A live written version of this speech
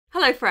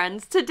Hello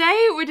friends,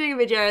 today we're doing a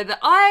video that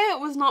I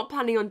was not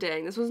planning on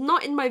doing. This was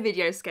not in my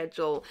video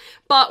schedule,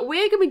 but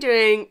we're going to be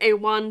doing a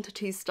 1 to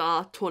 2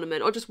 star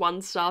tournament, or just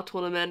 1 star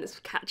tournament, it's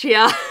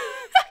catchier.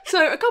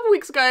 So a couple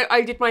weeks ago I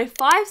did my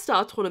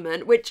 5-star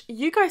tournament, which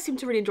you guys seem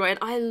to really enjoy, and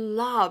I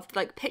loved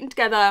like putting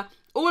together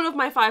all of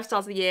my 5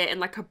 stars of the year in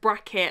like a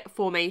bracket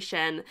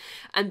formation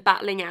and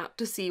battling out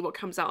to see what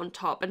comes out on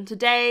top. And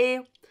today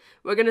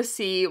we're going to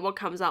see what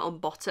comes out on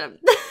bottom.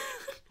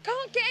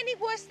 Can't get any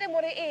worse than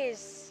what it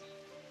is.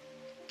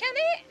 Can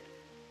it?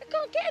 It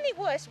can't get any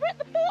worse. We're at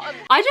the bottom.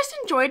 I just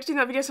enjoyed doing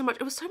that video so much.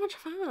 It was so much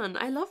fun.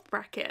 I love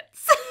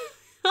brackets.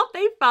 Aren't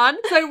they fun?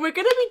 So we're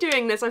going to be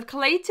doing this. I've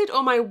collated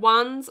all my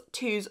 1s,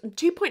 2s, and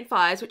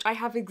 2.5s, which I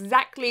have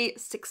exactly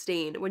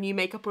 16 when you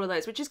make up all of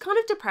those, which is kind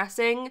of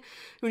depressing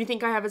when you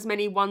think I have as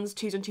many 1s,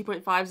 2s, and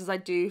 2.5s as I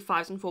do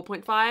 5s and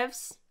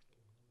 4.5s.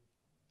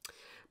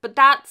 But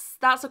that's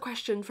a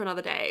question for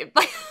another day.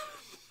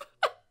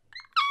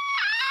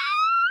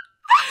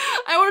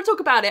 I want to talk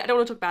about it. I don't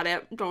want to talk about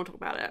it. I don't want to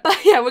talk about it.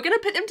 But yeah, we're going to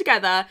put them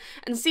together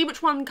and see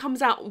which one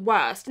comes out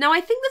worst. Now,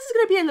 I think this is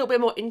going to be a little bit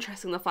more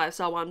interesting than the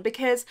 5-star one,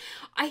 because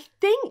I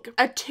think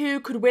a 2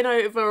 could win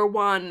over a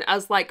 1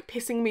 as like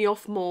pissing me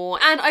off more.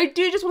 And I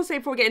do just want to say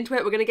before we get into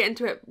it, we're going to get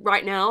into it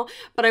right now,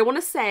 but I want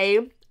to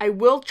say I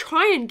will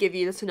try and give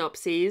you the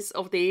synopses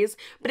of these,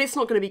 but it's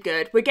not going to be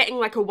good. We're getting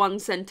like a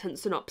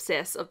 1-sentence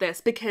synopsis of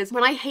this, because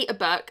when I hate a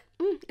book,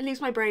 it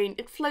leaves my brain.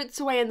 It floats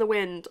away in the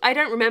wind. I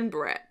don't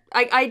remember it.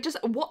 I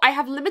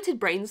have limited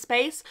brain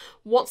space.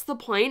 What's the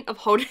point of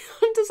holding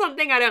on to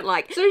something I don't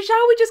like? So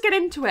shall we just get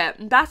into it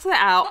and battle it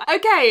out?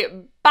 Okay,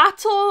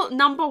 battle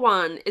number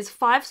 1 is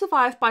 5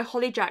 Survive by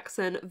Holly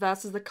Jackson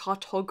versus The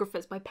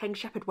Cartographers by Peng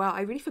Shepherd. Wow,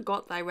 I really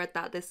forgot that I read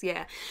that this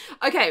year.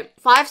 Okay,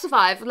 5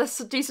 Survive. Let's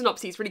do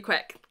synopses really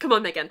quick. Come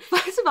on, Megan.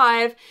 5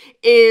 Survive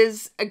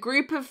is a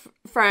group of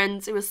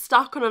friends who are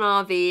stuck on an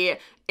RV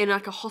in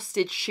like a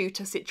hostage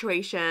shooter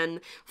situation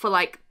for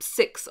like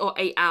 6 or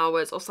 8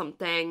 hours or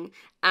something,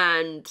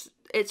 and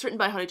it's written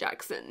by Holly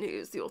Jackson,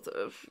 who's the author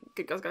of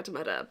Good Girls Guide to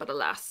Murder, but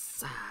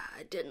alas,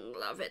 I didn't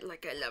love it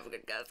like I love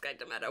Good Girls Guide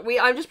to Murder.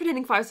 I'm just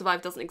pretending 5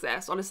 Survive doesn't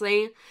exist,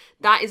 honestly.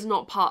 That is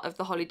not part of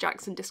the Holly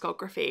Jackson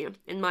discography,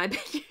 in my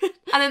opinion.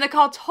 And then The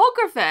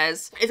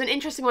Cartographers is an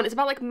interesting one. It's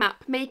about like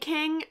map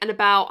making and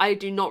about, I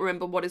do not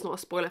remember what is not a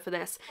spoiler for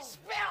this.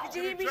 Did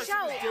you hear me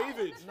shout?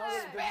 David, no,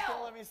 they're just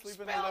gonna let me sleep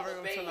in the living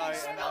room tonight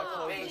and I'll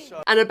close the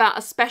show. And about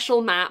a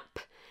special map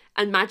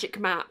and magic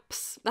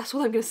maps. That's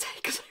all I'm going to say,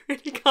 because I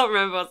really can't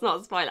remember. It's not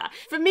a spoiler.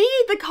 For me,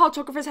 The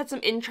Cartographers had some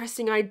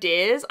interesting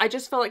ideas. I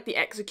just felt like the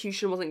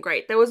execution wasn't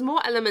great. There was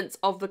more elements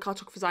of The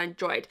Cartographers I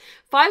enjoyed.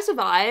 5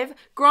 Survive,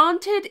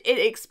 granted,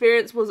 its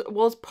experience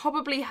was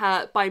probably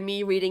hurt by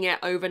me reading it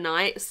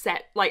overnight.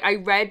 Like I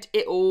read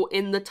it all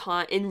in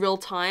real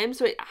time,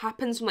 so it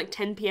happens from like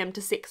 10 PM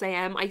to 6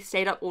 AM. I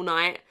stayed up all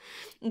night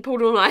and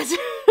pulled all night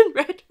and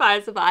read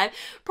 5 Survive.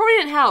 Probably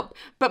didn't help,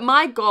 but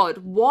my god,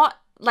 what?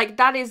 Like,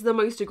 that is the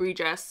most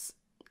egregious.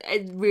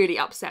 It really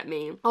upset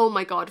me. Oh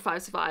my god,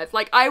 5 Survive.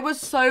 Like, I was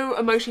so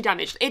emotionally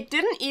damaged. It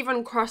didn't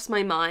even cross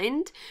my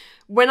mind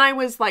when I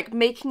was like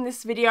making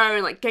this video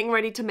and like getting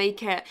ready to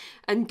make it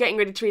and getting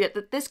ready to read it,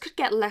 that this could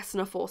get less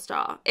than a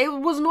 4-star. It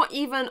was not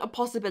even a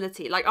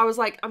possibility. Like, I was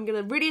like, I'm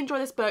gonna really enjoy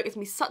this book. It's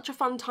gonna be such a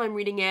fun time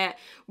reading it.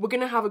 We're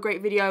gonna have a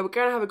great video. We're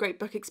gonna have a great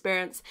book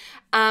experience.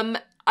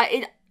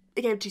 It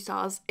gave 2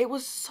 stars. It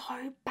was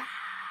so bad.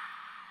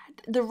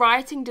 The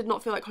writing did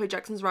not feel like Holly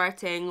Jackson's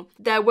writing.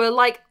 There were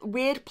like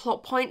weird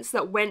plot points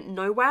that went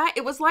nowhere.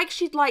 It was like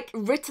she'd like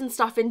written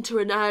stuff into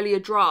an earlier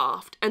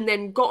draft and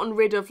then gotten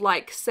rid of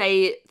like,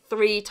 say,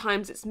 3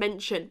 times it's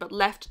mentioned, but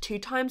left 2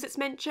 times it's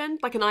mentioned,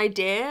 like an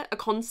idea, a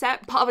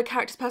concept, part of a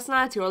character's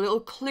personality, or a little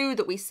clue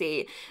that we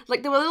see.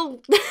 Like, there were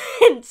little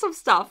hints of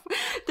stuff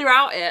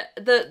throughout it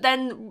that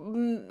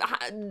then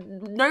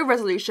no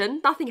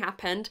resolution, nothing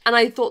happened. And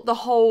I thought the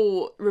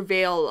whole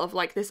reveal of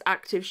like this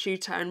active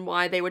shooter and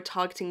why they were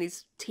targeting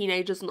these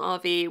teenagers on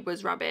RV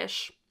was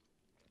rubbish.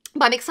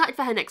 But I'm excited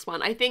for her next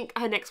one. I think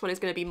her next one is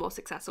going to be more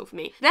successful for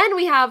me. Then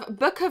we have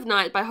Book of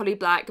Night by Holly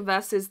Black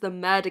versus The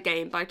Murder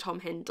Game by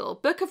Tom Hindle.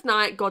 Book of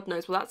Night, God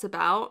knows what that's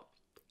about.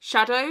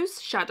 Shadows?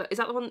 Is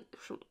that the one?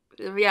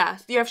 Yeah,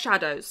 you have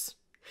shadows.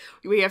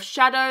 We have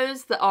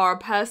shadows that are a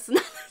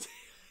personality.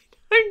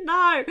 I don't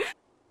know.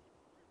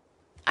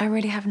 I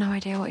really have no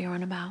idea what you're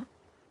on about.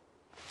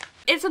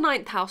 It's a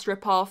Ninth House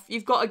ripoff.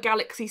 You've got a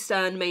Galaxy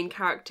Stern main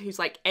character who's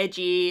like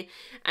edgy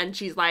and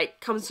she's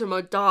like comes from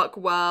a dark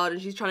world and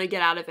she's trying to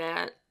get out of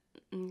it.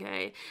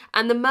 Okay.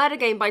 And The Murder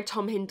Game by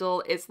Tom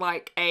Hindle is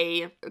like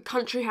a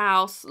country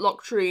house,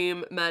 locked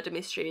room murder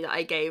mystery that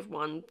I gave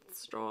 1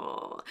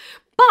 star.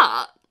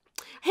 But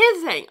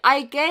here's the thing.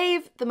 I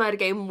gave The Murder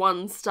Game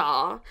 1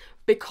 star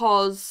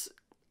because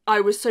I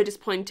was so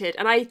disappointed,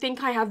 and I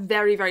think I have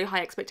very, very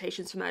high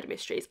expectations for murder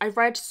mysteries. I've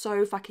read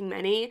so fucking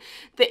many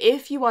that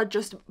if you are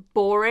just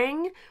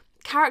boring,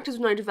 characters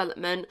with no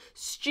development,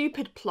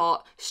 stupid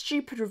plot,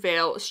 stupid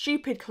reveal,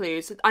 stupid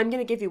clues, I'm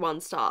gonna give you 1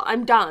 star.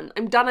 I'm done.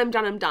 I'm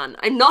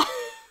not...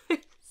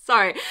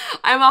 Sorry.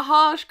 I'm a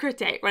harsh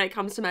critic when it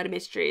comes to murder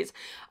mysteries.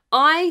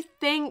 I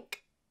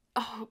think,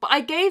 oh, but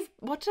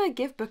what did I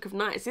give Book of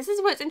Nights? This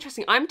is what's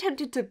interesting. I'm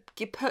tempted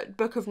to put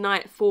Book of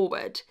Night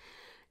forward,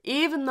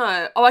 even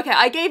though, oh, okay,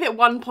 I gave it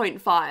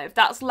 1.5.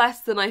 That's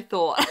less than I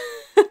thought.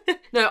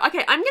 No,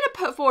 okay, I'm going to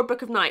put forward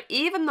Book of Night,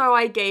 even though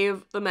I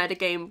gave the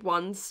metagame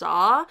 1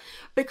 star,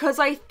 because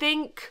I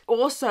think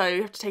also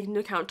you have to take into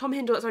account Tom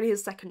Hindle, it's only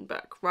his 2nd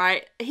book,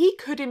 right? He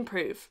could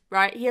improve,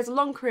 right? He has a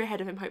long career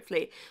ahead of him,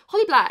 hopefully.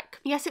 Holly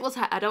Black, yes, it was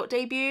her adult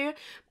debut,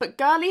 but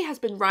Girly has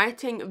been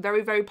writing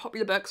very, very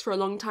popular books for a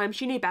long time.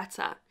 She knew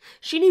better.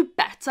 She knew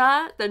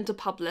better than to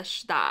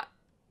publish that,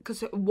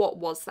 because what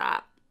was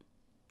that?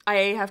 I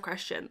have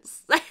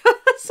questions.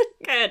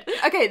 Good.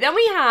 Okay, then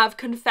we have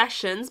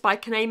Confessions by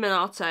Kanae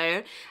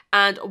Minato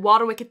and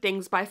Wild and Wicked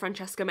Things by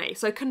Francesca May.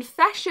 So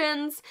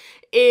Confessions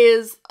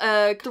is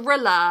a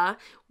thriller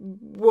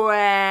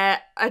where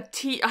I'm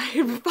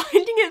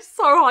finding it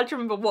so hard to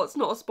remember what's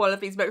not a spoiler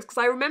for these books because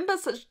I remember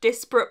such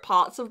disparate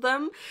parts of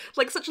them,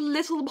 like such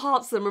little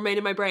parts of them remain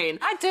in my brain.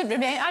 I don't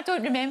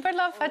remember,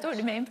 love. I don't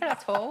remember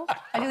at all.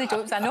 I really don't.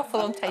 It was an awful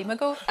long time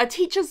ago. A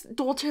teacher's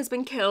daughter has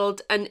been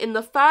killed, and in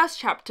the first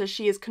chapter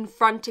she is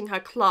confronting her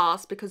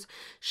class because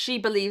she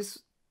believes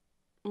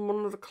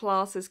one of the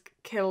classes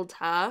killed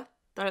her.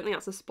 I don't think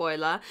that's a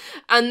spoiler.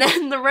 And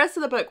then the rest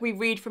of the book we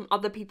read from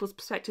other people's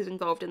perspectives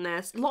involved in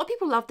this. A lot of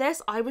people love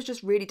this. I was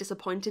just really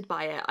disappointed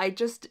by it. I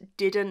just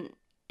didn't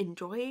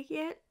enjoy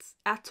it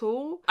at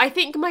all. I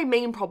think my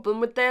main problem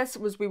with this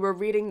was we were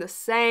reading the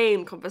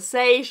same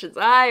conversations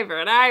over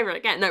and over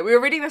again. No, we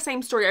were reading the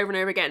same story over and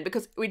over again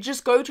because we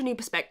just go to a new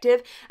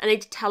perspective and they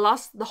tell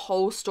us the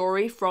whole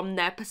story from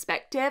their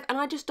perspective, and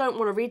I just don't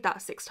want to read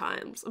that 6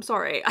 times. I'm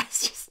sorry.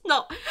 It's just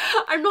not,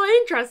 I'm not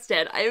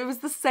interested. It was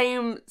the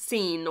same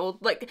scene, or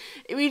like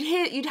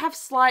you'd have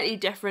slightly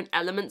different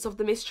elements of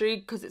the mystery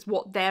because it's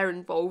what they're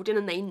involved in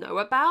and they know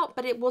about,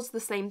 but it was the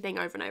same thing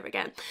over and over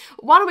again.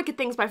 Wild and Wicked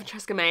Things by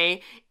Francesca May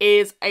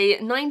is a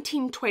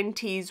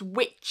 1920s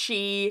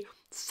witchy,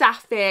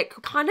 sapphic,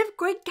 kind of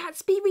Great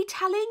Gatsby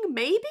retelling,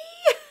 maybe?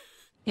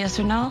 Yes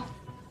or no?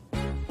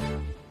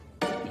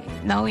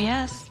 No,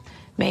 yes.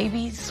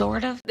 Maybe,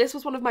 sort of. This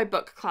was one of my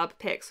book club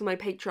picks on my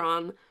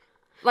Patreon.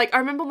 Like, I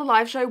remember on the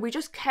live show, we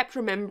just kept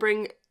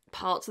remembering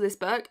parts of this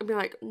book and being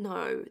like,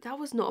 no, that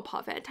was not a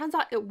part of it. It turns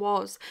out it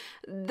was.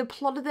 The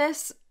plot of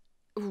this,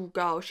 oh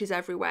girl, she's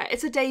everywhere.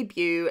 It's a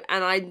debut,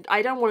 and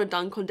I don't want to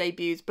dunk on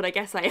debuts, but I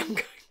guess I am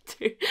going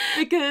to,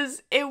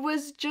 because it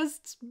was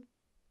just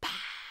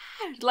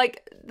bad.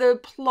 Like, the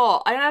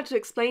plot, I don't have to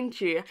explain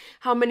to you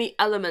how many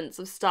elements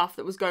of stuff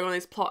that was going on in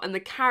this plot, and the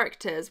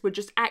characters would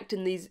just act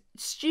in these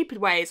stupid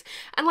ways.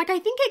 And like, I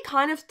think it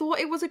kind of thought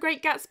it was a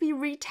Great Gatsby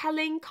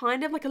retelling,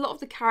 kind of like a lot of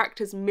the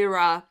characters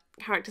mirror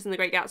characters in the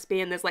Great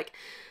Gatsby, and there's like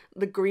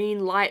the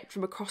green light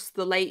from across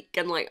the lake,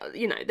 and like,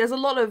 you know, there's a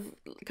lot of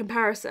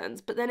comparisons,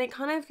 but then it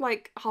kind of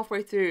like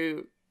halfway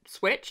through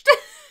switched.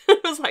 I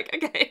was like,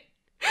 okay,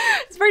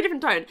 it's a very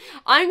different tone.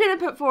 I'm gonna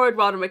put forward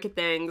Wild and Wicked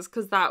Things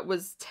because that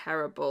was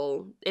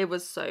terrible. It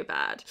was so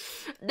bad.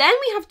 Then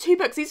we have 2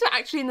 books. These are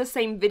actually in the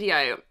same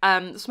video.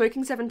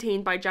 Smoking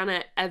 17 by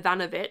Janet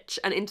Evanovich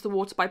and Into the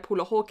Water by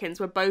Paula Hawkins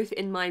were both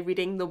in my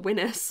reading the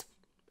winners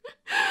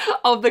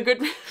of the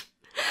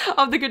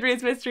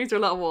Goodreads Mysteries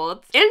Roulette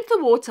Awards. Into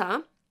the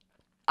Water,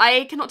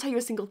 I cannot tell you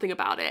a single thing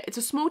about it. It's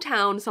a small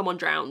town, someone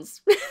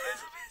drowns.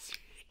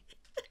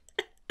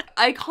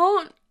 I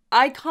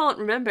can't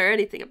remember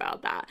anything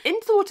about that.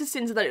 Into the Water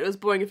sins that it was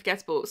boring and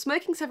forgettable.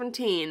 Smoking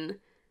 17,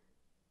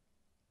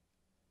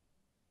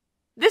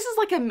 this is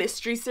like a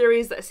mystery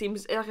series that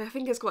seems, like, I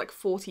think it's got like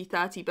 40,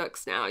 30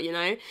 books now, you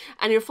know?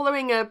 And you're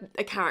following a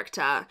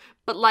character,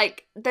 but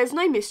like, there's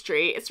no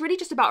mystery. It's really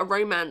just about a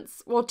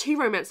romance. Well, 2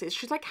 romances.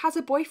 She's like, has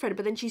a boyfriend,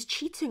 but then she's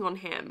cheating on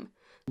him.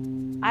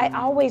 I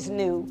always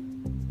knew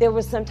there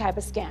was some type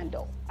of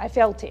scandal. I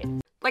felt it.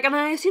 Like, and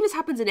I assume this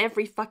happens in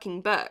every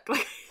fucking book. Like,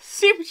 I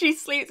assume she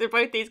sleeps with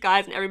both these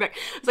guys in every book.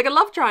 It's like a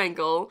love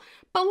triangle.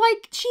 But,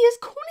 like, she is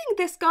calling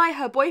this guy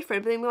her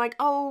boyfriend, but then we're like,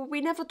 oh, we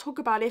never talk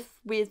about if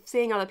we're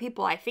seeing other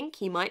people. I think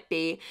he might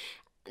be.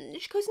 And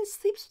she goes and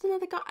sleeps with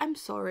another guy. I'm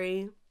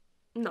sorry.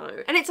 No.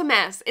 And it's a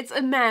mess. It's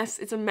a mess.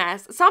 It's a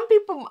mess. Some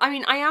people, I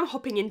mean, I am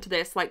hopping into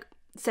this, like,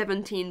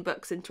 17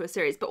 books into a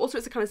series, but also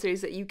it's the kind of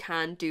series that you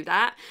can do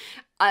that.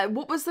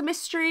 What was the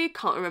mystery?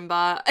 Can't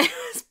remember. It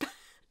was bad.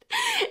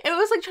 It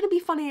was like trying to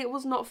be funny. It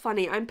was not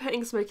funny. I'm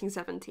putting Smoking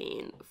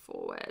 17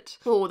 forward.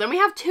 Oh, then we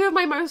have 2 of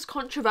my most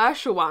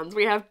controversial ones.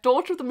 We have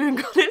Daughter of the Moon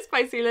Goddess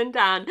by Sue Lin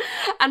Dan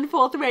and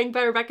Fourth Wing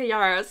by Rebecca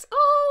Yarros.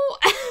 Oh,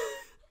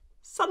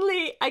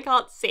 suddenly I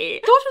can't see.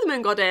 Daughter of the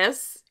Moon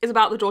Goddess is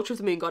about the daughter of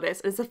the Moon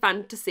Goddess, and it's a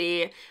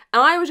fantasy, and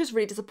I was just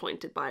really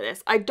disappointed by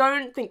this. I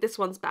don't think this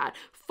one's bad.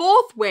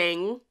 Fourth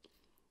Wing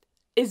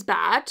is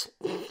bad.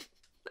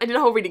 I did a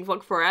whole reading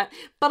vlog for it,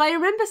 but I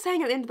remember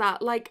saying at the end of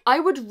that, like, I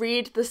would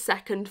read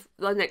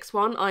the next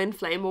one, Iron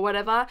Flame or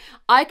whatever.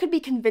 I could be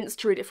convinced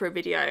to read it for a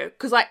video,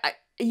 because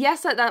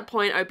yes, at that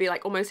point I'd be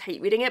like almost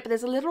hate reading it, but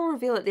there's a little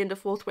reveal at the end of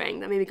Fourth Wing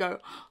that made me go,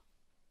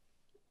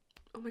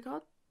 oh my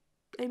god,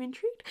 I'm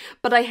intrigued.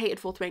 But I hated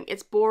Fourth Wing.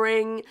 It's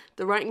boring,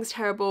 the writing's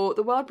terrible,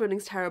 the world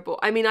building's terrible.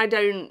 I mean,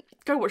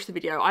 go watch the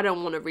video. I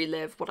don't want to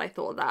relive what I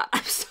thought of that.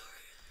 I'm sorry.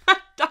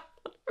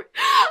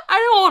 I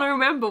don't want to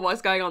remember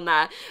what's going on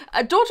there.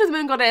 Daughter of the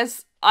Moon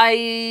Goddess,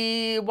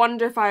 I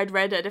wonder if I had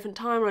read it at a different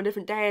time, or a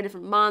different day, a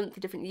different month, a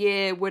different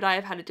year, would I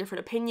have had a different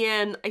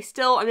opinion?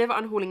 I'm never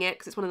unhauling it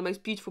because it's one of the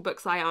most beautiful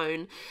books I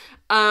own.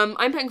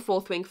 I'm putting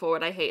Fourth Wing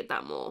forward. I hated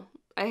that more.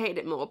 I hated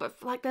it more,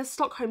 but like there's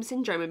Stockholm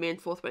Syndrome with me in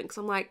Fourth Wing, because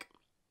I'm like,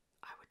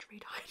 I would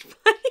read Iron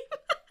Flame.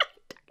 I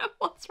don't know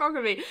what's wrong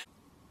with me.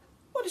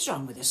 What is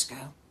wrong with this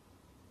girl?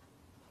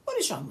 What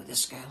is wrong with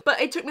this girl? But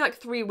it took me like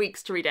 3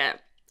 weeks to read it.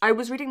 I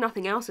was reading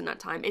nothing else in that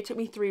time. It took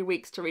me 3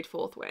 weeks to read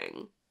Fourth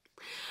Wing.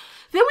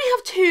 Then we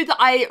have two that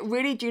I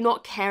really do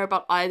not care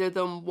about either of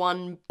them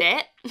one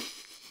bit.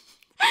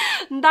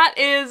 That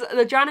is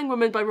The Drowning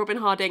Woman by Robin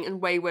Harding and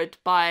Wayward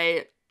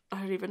by, I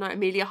don't even know,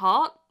 Amelia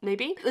Hart,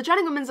 maybe? The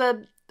Drowning Woman's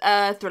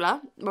a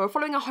thriller. We're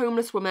following a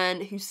homeless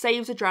woman who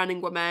saves a drowning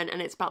woman, and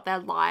it's about their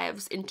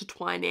lives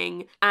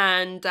intertwining,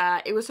 and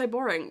it was so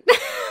boring.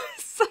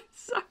 So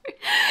sorry.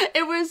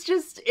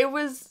 It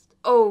was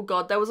oh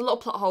god, there was a lot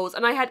of plot holes,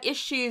 and I had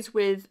issues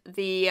with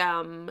the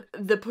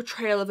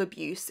portrayal of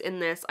abuse in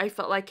this. I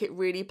felt like it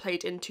really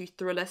played into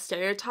thriller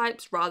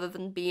stereotypes rather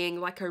than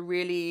being like a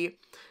really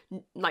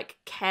like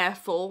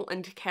careful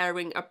and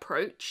caring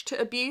approach to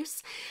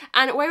abuse.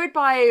 And Wayward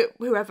by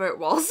whoever it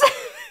was,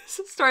 it's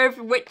a story of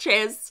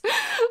witches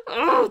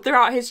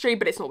throughout history,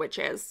 but it's not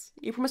witches.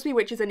 You promise me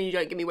witches and you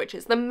don't give me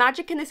witches. The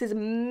magic in this is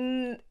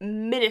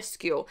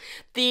minuscule.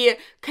 The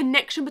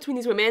connection between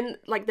these women,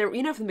 like they're,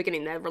 you know, from the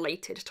beginning they're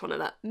related to one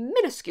another.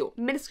 Minuscule.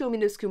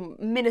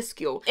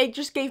 It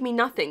just gave me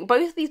nothing.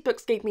 Both of these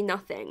books gave me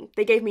nothing.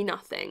 They gave me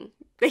nothing.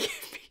 They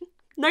gave me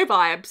no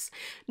vibes,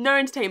 no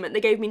entertainment.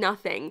 They gave me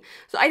nothing.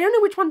 So I don't know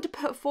which one to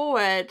put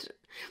forward.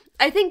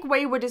 I think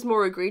Wayward is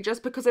more egregious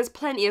because there's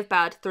plenty of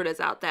bad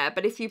thrillers out there,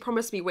 but if you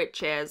promise me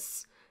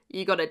witches,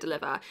 you gotta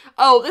deliver.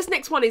 Oh, this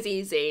next one is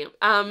easy.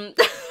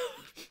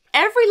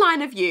 Every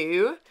Line of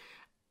You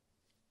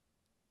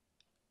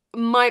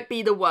might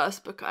be the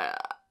worst book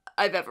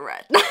I've ever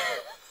read.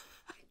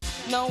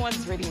 No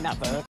one's reading that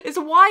book. It's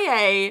a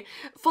YA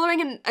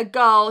following a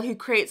girl who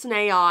creates an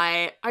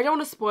AI. I don't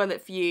want to spoil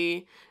it for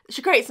you.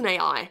 She creates an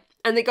AI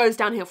and it goes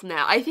downhill from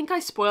there. I think I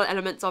spoiled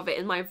elements of it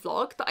in my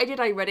vlog that I did.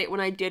 I read it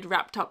when I did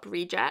Wrapped Up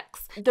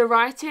Rejects. The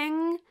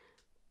writing,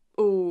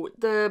 ooh,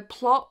 the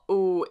plot,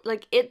 ooh,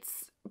 like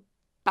it's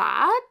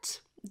bad,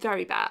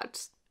 very bad.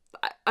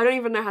 I don't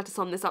even know how to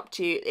sum this up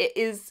to you. It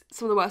is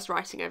some of the worst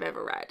writing I've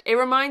ever read. It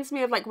reminds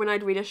me of like when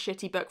I'd read a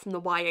shitty book from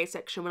the YA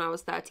section when I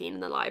was 13 in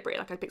the library.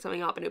 Like I'd pick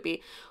something up and it would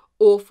be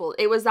awful.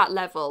 It was that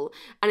level.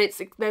 And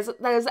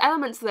there's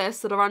elements of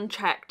this that are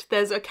unchecked.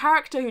 There's a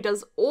character who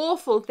does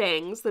awful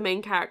things, the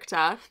main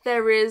character.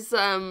 There is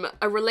a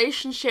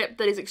relationship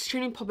that is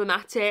extremely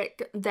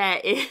problematic.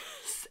 There is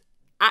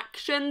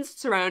actions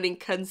surrounding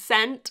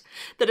consent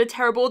that are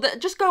terrible, that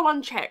just go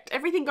unchecked.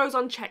 Everything goes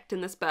unchecked in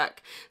this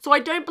book. So I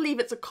don't believe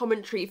it's a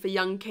commentary for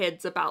young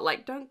kids about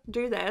like, don't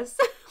do this.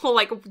 Or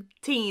like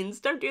teens,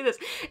 don't do this.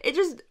 It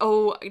just,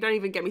 oh, don't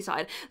even get me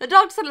started. The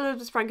Dark Side of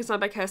Elizabeth Frankenstein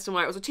by Kirsten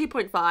White was a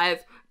 2.5.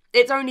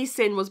 Its only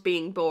sin was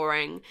being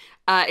boring.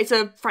 It's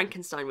a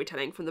Frankenstein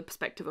retelling from the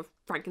perspective of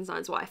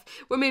Frankenstein's wife.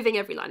 We're moving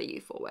Every Line of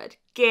You forward.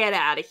 Get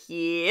out of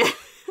here.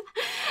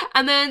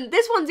 And then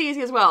this one's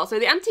easy as well. So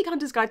The Antique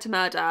Hunter's Guide to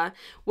Murder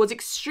was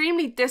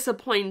extremely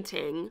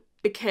disappointing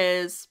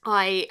because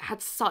I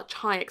had such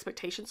high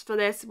expectations for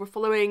this. We're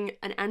following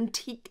an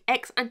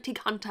ex-antique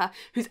hunter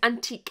whose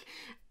antique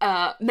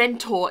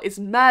mentor is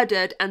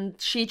murdered and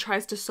she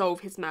tries to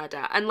solve his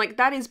murder. And like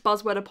that is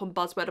buzzword upon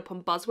buzzword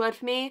upon buzzword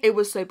for me. It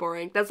was so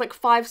boring. There's like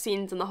 5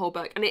 scenes in the whole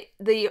book, and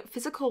the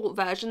physical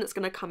version that's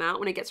going to come out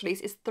when it gets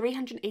released is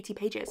 380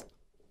 pages.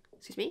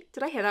 Excuse me,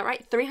 did I hear that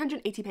right?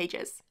 380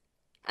 pages.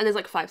 And there's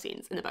like 5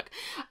 scenes in the book.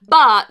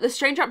 But The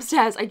Stranger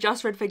Upstairs I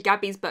just read for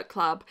Gabby's book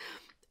club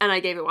and I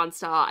gave it 1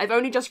 star. I've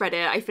only just read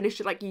it. I finished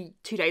it like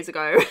 2 days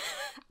ago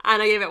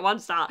and I gave it 1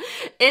 star.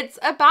 It's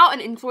about an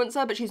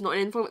influencer, but she's not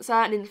an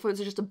influencer. An influencer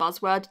is just a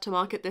buzzword to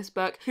market this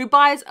book, who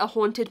buys a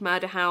haunted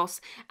murder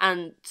house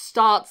and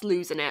starts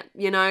losing it,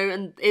 you know?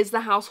 And is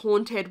the house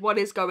haunted? What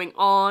is going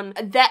on?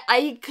 That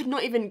I could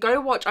not even go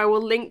watch. I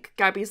will link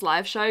Gabby's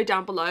live show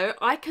down below.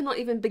 I cannot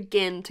even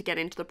begin to get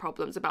into the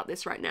problems about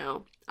this right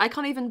now. I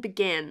can't even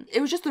begin.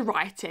 It was just the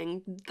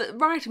writing. The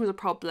writing was a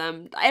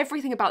problem.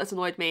 Everything about this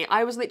annoyed me.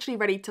 I was literally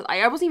ready to,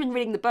 I wasn't even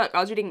reading the book. I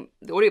was reading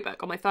the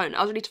audiobook on my phone.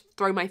 I was ready to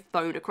throw my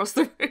phone across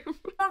the room.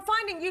 I'm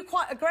finding you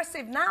quite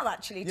aggressive now,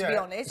 actually, to be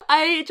honest.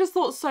 I just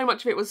thought so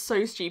much of it was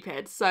so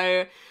stupid.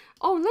 So,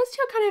 oh, let's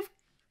do a kind of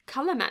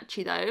colour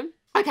matchy though.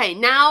 Okay,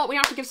 now we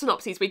have to give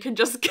synopses. We can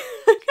just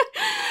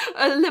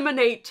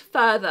eliminate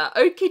further.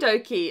 Okie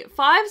dokie.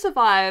 5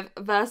 Survive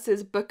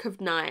versus Book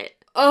of Night.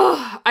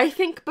 Ugh, I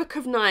think Book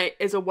of Night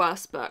is a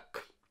worse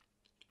book.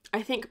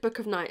 I think Book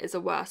of Night is a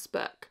worse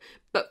book.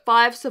 But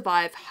 5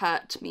 Survive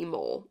hurt me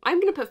more. I'm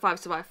going to put 5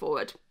 Survive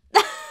forward.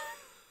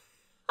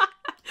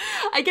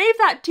 I gave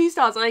that 2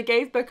 stars and I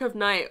gave Book of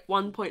Night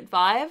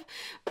 1.5,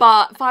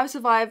 but Five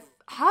Survive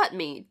hurt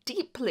me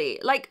deeply.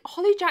 Like,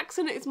 Holly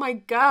Jackson is my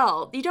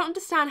girl. You don't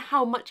understand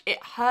how much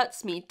it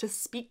hurts me to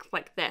speak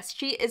like this.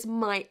 She is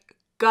my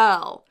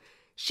girl.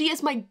 She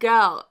is my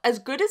girl. As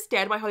Good as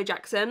Dead by Holly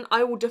Jackson,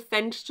 I will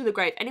defend to the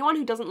grave. Anyone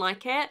who doesn't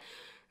like it,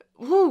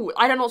 ooh,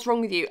 I don't know what's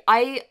wrong with you.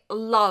 I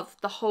love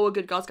the whole A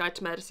Good Girl's Guide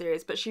to Murder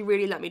series, but she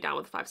really let me down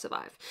with Five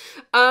Survive.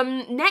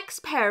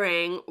 Next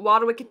pairing,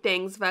 Wild and Wicked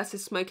Things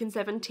versus Smoking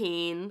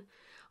 17.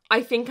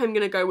 I think I'm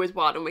gonna go with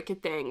Wild and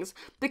Wicked Things,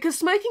 because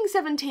Smoking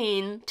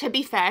 17, to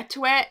be fair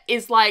to it,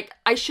 is like,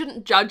 I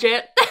shouldn't judge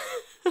it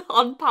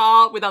on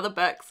par with other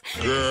books.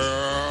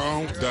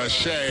 Girl, the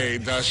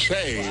shade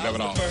of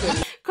it all.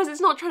 Because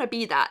it's not trying to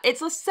be that.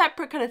 It's a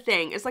separate kind of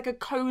thing. It's like a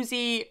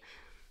cozy,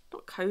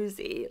 not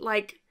cozy,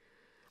 like,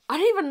 I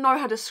don't even know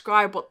how to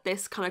describe what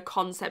this kind of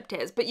concept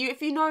is, but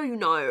if you know, you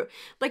know.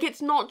 Like,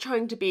 it's not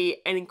trying to be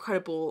an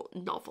incredible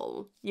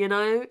novel, you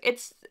know?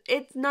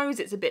 It knows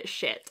it's a bit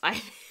shit,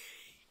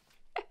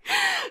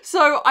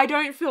 So I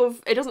don't feel,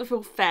 it doesn't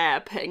feel fair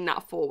putting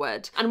that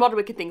forward. And Wild and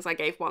Wicked Things I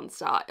gave 1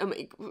 star. I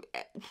mean,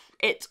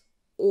 it's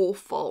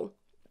awful.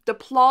 The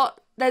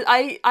plot,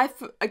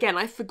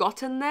 I've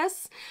forgotten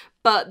this,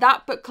 but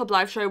that book club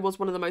live show was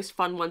one of the most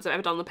fun ones I've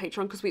ever done on the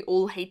Patreon, because we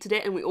all hated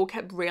it and we all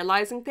kept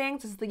realizing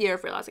things. This is the year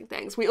of realizing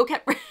things. We all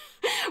kept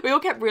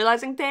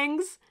realizing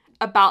things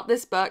about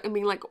this book and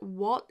being like,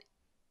 what?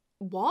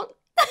 What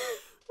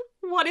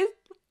is,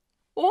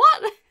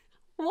 what?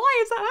 Why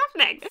is that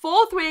happening?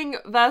 Fourth Wing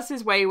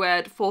versus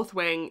Wayward. Fourth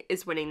Wing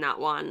is winning that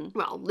one.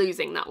 Well,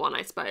 losing that one,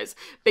 I suppose.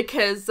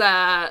 Because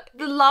the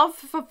love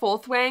for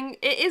Fourth Wing,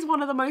 it is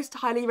one of the most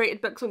highly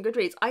rated books on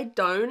Goodreads. I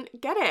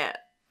don't get it.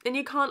 And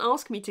you can't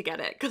ask me to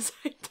get it, because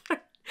I don't.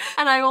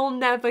 And I will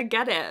never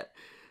get it.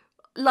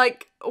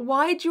 Like,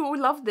 why do you all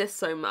love this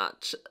so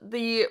much?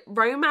 The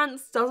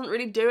romance doesn't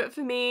really do it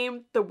for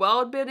me. The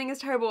world building is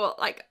terrible.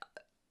 Like,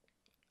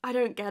 I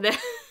don't get it.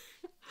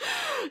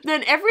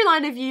 Then Every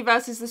Line of You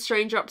versus The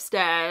Stranger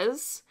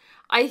Upstairs.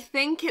 I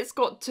think it's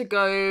got to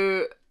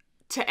go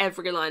to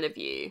Every Line of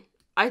You.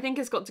 I think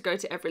it's got to go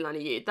to Every Line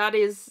of You.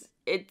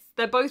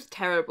 They're both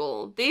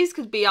terrible. These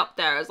could be up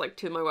there as like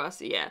 2 of my worst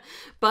a year.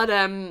 But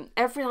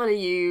Every Line of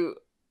You,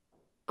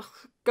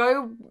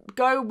 go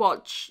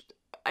watch.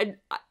 I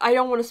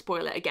don't want to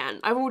spoil it again.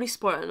 I've already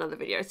spoiled another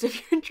video. So if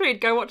you're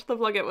intrigued, go watch the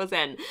vlog it was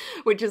in,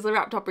 which is the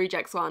Wrapped Up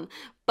Rejects one.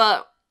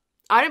 But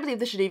I don't believe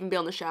this should even be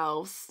on the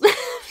shelves.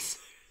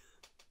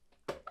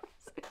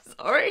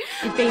 Sorry.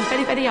 You've been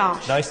very, very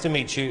harsh. Nice to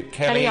meet you,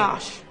 Kelly. Very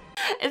harsh.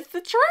 It's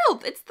the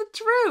truth. It's the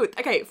truth.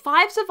 Okay,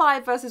 Five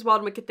Survive versus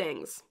Wild and Wicked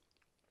Things.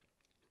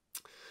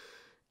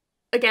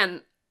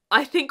 Again,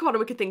 I think Wild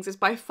and Wicked Things is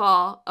by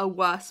far a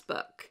worse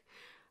book.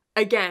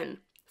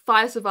 Again,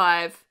 Five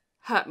Survive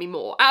hurt me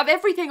more. Out of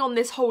everything on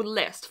this whole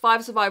list,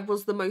 Five Survive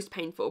was the most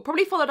painful.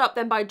 Probably followed up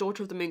then by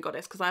Daughter of the Moon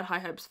Goddess, because I had high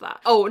hopes for that.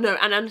 Oh no,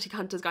 and Antique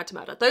Hunter's Guide to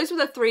Murder. Those were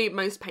the 3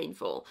 most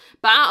painful.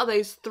 But out of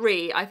those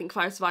 3, I think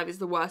Five Survive is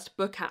the worst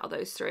book out of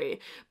those 3.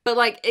 But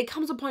like, it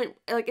comes to a point,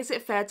 like, is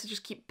it fair to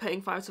just keep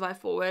putting Five Survive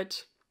forward?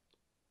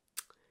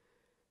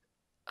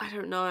 I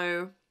don't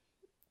know.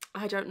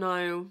 I don't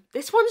know.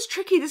 This one's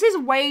tricky. This is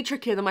way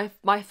trickier than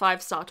my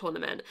 5-star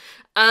tournament.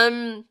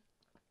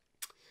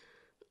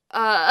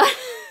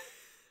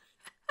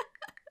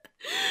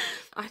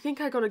 I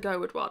think I gotta go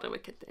with Wild and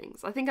Wicked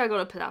Things. I think I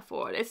gotta put that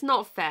forward. It's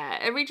not fair.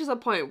 It reaches a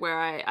point where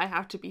I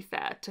have to be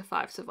fair to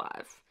Five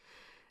Survive.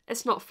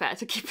 It's not fair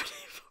to keep it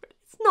forward.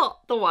 It's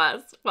not the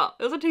worst. Well,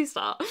 it was a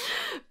 2-star.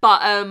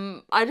 But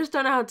I just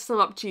don't know how to sum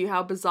up to you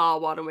how bizarre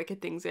Wild and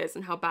Wicked Things is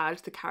and how bad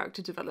the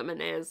character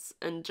development is.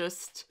 And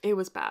just, it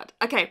was bad.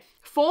 Okay,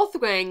 Fourth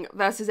Wing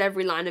versus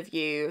Every Line of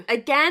You.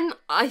 Again,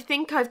 I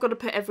think I've got to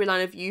put Every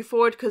Line of You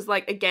forward because,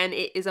 like, again,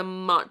 it is a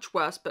much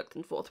worse book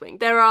than Fourth Wing.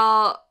 There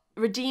are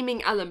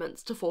redeeming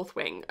elements to Fourth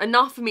Wing.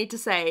 Enough for me to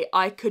say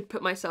I could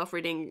put myself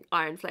reading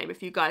Iron Flame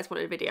if you guys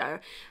wanted a video.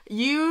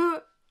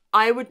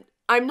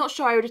 I'm not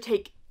sure I would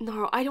take,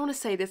 no, I don't want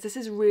to say this. This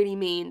is really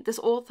mean. This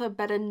author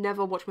better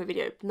never watch my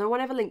video. No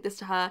one ever linked this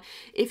to her.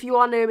 If you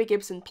are Naomi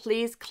Gibson,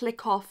 please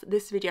click off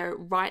this video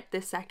right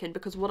this second,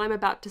 because what I'm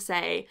about to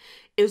say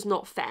is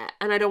not fair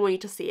and I don't want you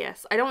to see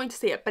this. I don't want you to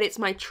see it, but it's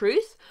my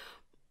truth.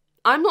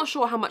 I'm not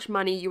sure how much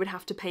money you would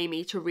have to pay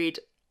me to read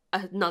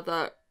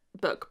another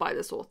book by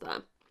this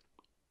author.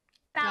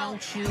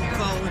 Don't you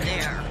go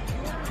there.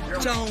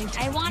 Don't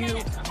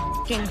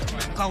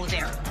go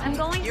there. I'm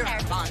going You're there.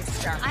 A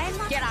monster. I'm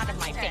not. Get out of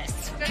my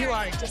face. You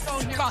are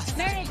disgusting.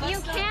 Meredith,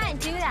 you can't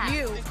do that.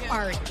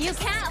 You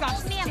can't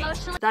hold me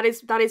emotionally.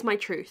 That is my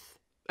truth.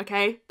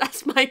 Okay?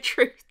 That's my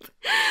truth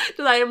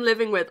that I am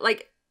living with.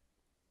 Like,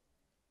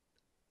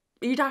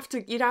 you'd have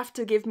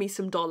to give me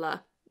some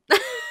dollar.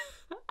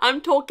 I'm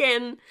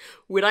talking,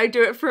 would I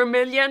do it for $1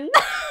 million?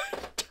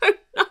 Don't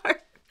know.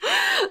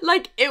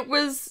 Like, it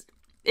was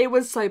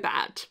so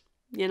bad,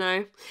 you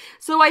know?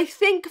 So I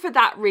think for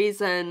that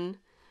reason,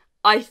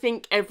 I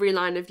think Every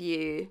Line of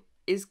You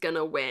is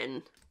gonna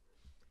win.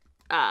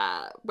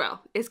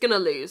 Well, it's gonna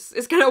lose.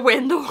 It's gonna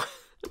win the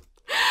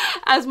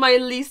as my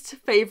least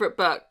favourite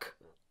book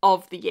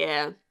of the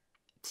year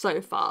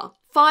so far.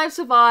 5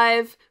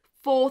 Survive,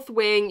 Fourth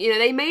Wing, you know,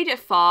 they made it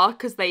far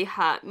because they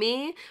hurt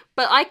me,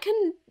 but I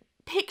can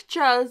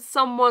picture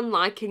someone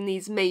liking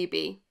these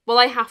maybe. Well,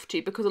 I have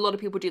to because a lot of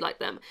people do like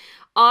them.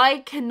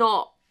 I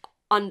cannot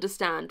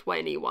understand why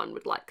anyone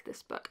would like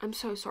this book. I'm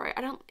so sorry.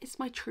 It's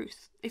my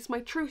truth. It's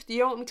my truth. You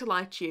don't want me to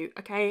lie to you,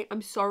 okay?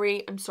 I'm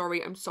sorry. I'm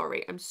sorry. I'm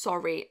sorry. I'm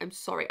sorry. I'm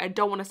sorry. I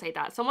don't want to say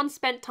that. Someone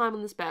spent time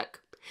on this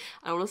book.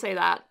 I don't want to say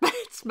that, but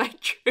it's my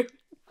truth.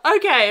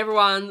 Okay,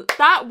 everyone,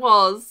 that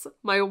was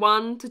my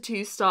 1 to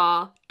 2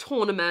 star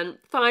tournament,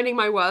 finding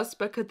my worst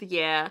book of the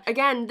year.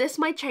 Again, this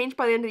might change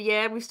by the end of the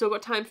year. We've still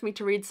got time for me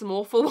to read some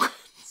awful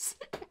ones.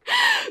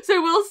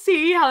 So we'll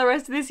see how the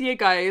rest of this year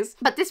goes.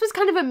 But this was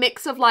kind of a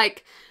mix of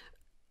like,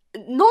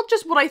 not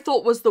just what I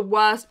thought was the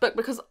worst book,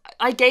 because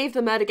I gave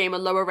The Murder Game a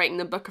lower rating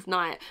than Book of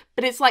Night,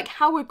 but it's like,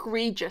 how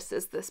egregious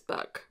is this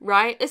book,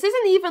 right? This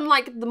isn't even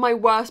like my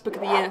worst book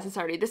of the year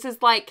necessarily. This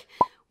is like,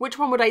 which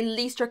one would I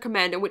least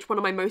recommend and which one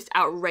am I most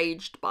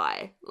outraged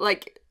by?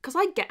 Like, because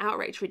I get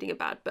outraged reading a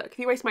bad book. If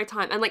you waste my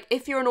time, and like,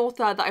 if you're an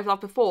author that I've loved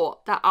before,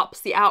 that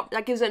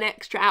gives it an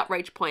extra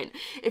outrage point.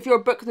 If you're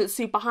a book that's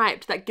super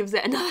hyped, that gives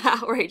it another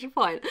outrage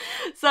point.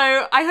 So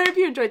I hope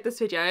you enjoyed this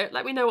video.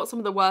 Let me know what some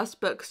of the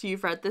worst books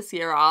you've read this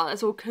year are.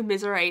 Let's all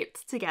commiserate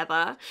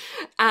together.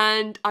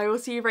 And I will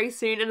see you very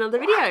soon in another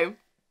video.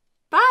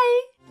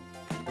 Bye!